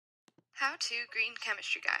How-to Green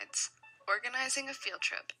Chemistry Guides. Organizing a Field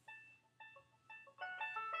Trip.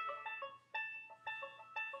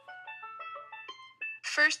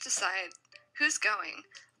 First decide who's going.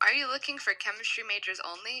 Are you looking for chemistry majors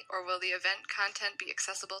only, or will the event content be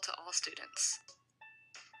accessible to all students?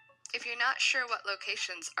 If you're not sure what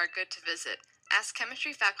locations are good to visit, ask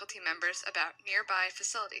chemistry faculty members about nearby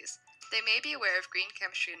facilities. They may be aware of green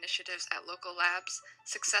chemistry initiatives at local labs,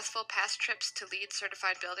 successful past trips to LEED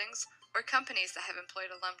certified buildings, or companies that have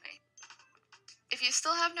employed alumni. If you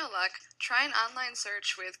still have no luck, try an online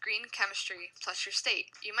search with green chemistry plus your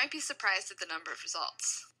state. You might be surprised at the number of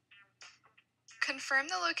results.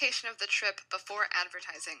 Confirm the location of the trip before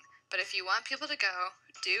advertising, but if you want people to go,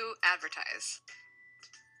 do advertise.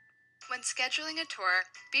 When scheduling a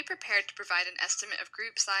tour, be prepared to provide an estimate of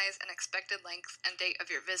group size and expected length and date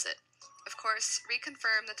of your visit. Of course,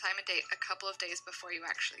 reconfirm the time and date a couple of days before you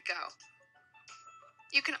actually go.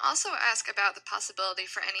 You can also ask about the possibility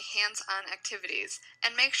for any hands-on activities,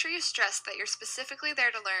 and make sure you stress that you're specifically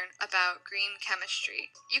there to learn about green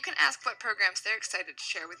chemistry. You can ask what programs they're excited to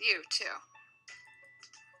share with you, too.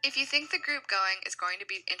 If you think the group going is going to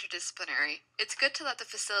be interdisciplinary, it's good to let the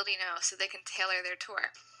facility know so they can tailor their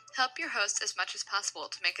tour. Help your host as much as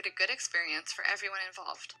possible to make it a good experience for everyone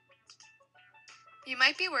involved. You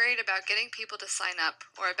might be worried about getting people to sign up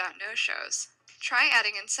or about no-shows. Try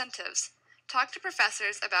adding incentives. Talk to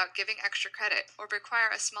professors about giving extra credit or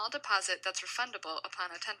require a small deposit that's refundable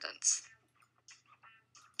upon attendance.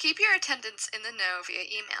 Keep your attendants in the know via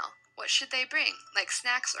email. What should they bring, like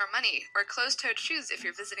snacks or money, or closed-toed shoes if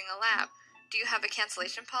you're visiting a lab? Do you have a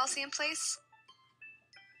cancellation policy in place?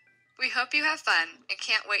 We hope you have fun and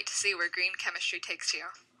can't wait to see where green chemistry takes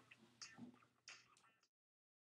you.